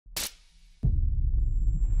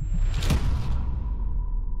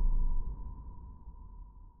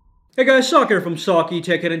Hey guys, Sak here from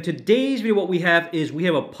SAKITECH, and in today's video what we have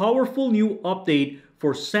a powerful new update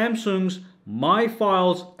for Samsung's My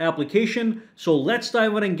Files application. So let's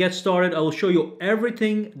dive in and get started. I will show you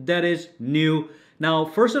everything that is new. Now,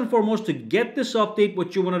 first and foremost, to get this update,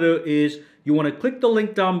 what you want to do is you want to click the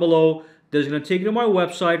link down below. That's going to take you to my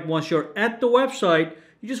website. Once you're at the website,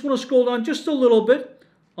 you just want to scroll down just a little bit.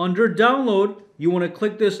 Under download, you want to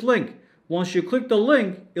click this link. Once you click the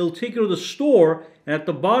link, it'll take you to the store, and at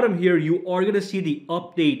the bottom here, you are going to see the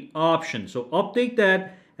update option. So update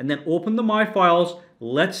that, and then open the My Files.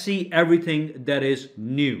 Let's see everything that is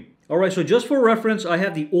new. All right, so just for reference, I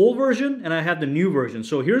have the old version and I have the new version.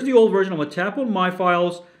 So here's the old version. I'm going to tap on My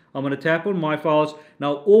Files. I'm going to tap on My Files.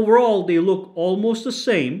 Now, overall, they look almost the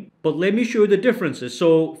same, but let me show you the differences.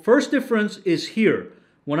 So first difference is here.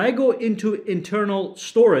 When I go into internal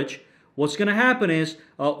storage, what's going to happen is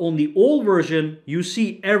on the old version, you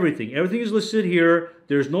see everything. Everything is listed here.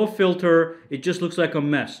 There's no filter. It just looks like a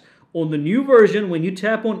mess. On the new version, when you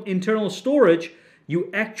tap on internal storage,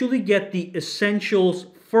 you actually get the essentials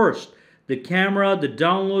first. The camera, the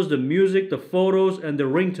downloads, the music, the photos, and the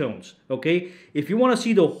ringtones. Okay? If you want to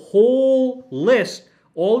see the whole list,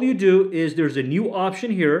 all you do is there's a new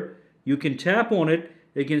option here. You can tap on it.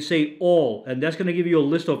 It can say all, and that's going to give you a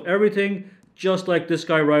list of everything, just like this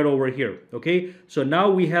guy right over here. Okay, so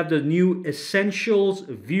now we have the new essentials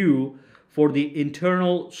view for the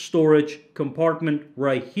internal storage compartment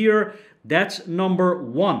right here. That's number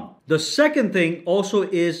one. The second thing also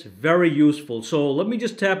is very useful. So let me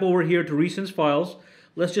just tap over here to recent files.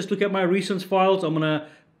 Let's just look at my recent files. I'm gonna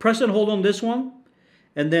press and hold on this one,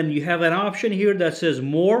 and then you have an option here that says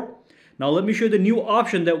more. Now let me show you the new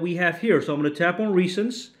option that we have here. So I'm going to tap on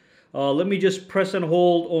recents. Let me just press and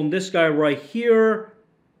hold on this guy right here.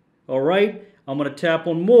 All right. I'm going to tap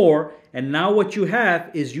on more. And now what you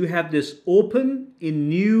have is you have this open in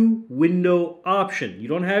new window option. You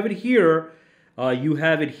don't have it here. You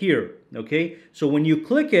have it here. Okay. So when you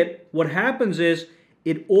click it, what happens is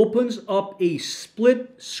it opens up a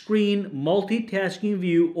split screen multitasking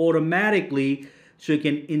view automatically, so you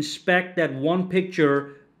can inspect that one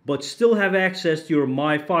picture but still have access to your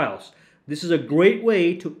My Files. This is a great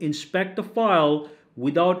way to inspect the file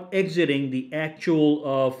without exiting the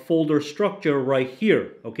actual folder structure right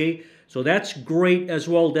here. Okay, so that's great as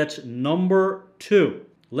well. That's number two.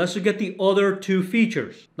 Let's look at the other two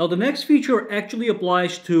features. Now the next feature actually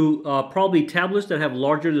applies to probably tablets that have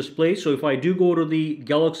larger displays. So if I do go to the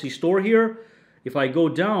Galaxy store here, if I go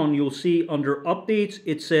down, you'll see under updates,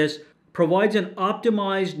 it says provides an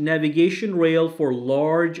optimized navigation rail for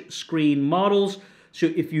large screen models. So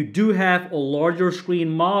if you do have a larger screen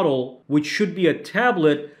model, which should be a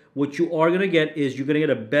tablet, what you are going to get is you're going to get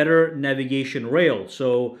a better navigation rail.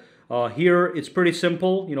 So here it's pretty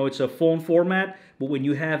simple. You know, it's a phone format, but when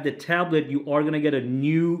you have the tablet, you are going to get a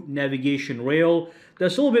new navigation rail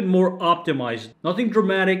that's a little bit more optimized. Nothing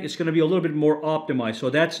dramatic. It's going to be a little bit more optimized. So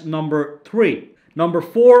that's number three. Number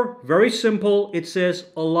four, very simple. It says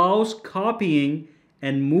allows copying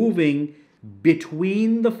and moving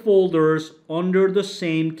between the folders under the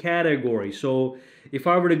same category. So if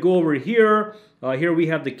I were to go over here, here we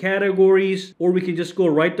have the categories, or we can just go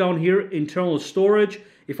right down here, internal storage.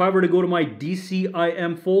 If I were to go to my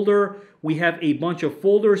DCIM folder, we have a bunch of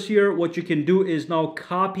folders here. What you can do is now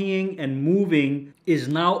copying and moving is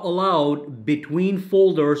now allowed between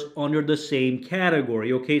folders under the same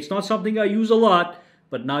category. Okay, it's not something I use a lot,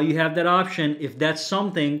 but now you have that option if that's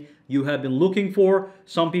something you have been looking for.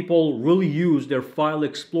 Some people really use their file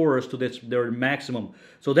explorers to their maximum.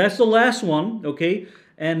 So that's the last one, okay?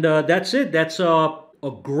 And that's it. That's a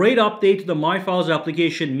great update to the My Files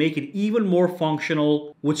application, make it even more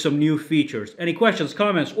functional with some new features. Any questions,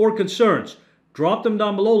 comments, or concerns? Drop them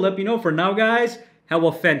down below. Let me know. For now, guys, have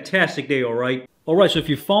a fantastic day, all right? All right, so if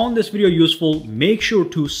you found this video useful, make sure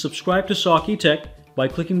to subscribe to SAKITECH by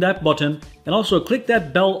clicking that button, and also click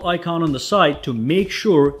that bell icon on the side to make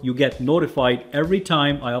sure you get notified every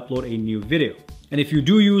time I upload a new video. And if you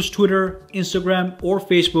do use Twitter, Instagram, or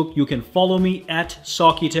Facebook, you can follow me at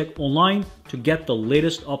SAKITECH online to get the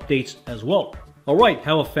latest updates as well. All right,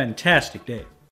 have a fantastic day.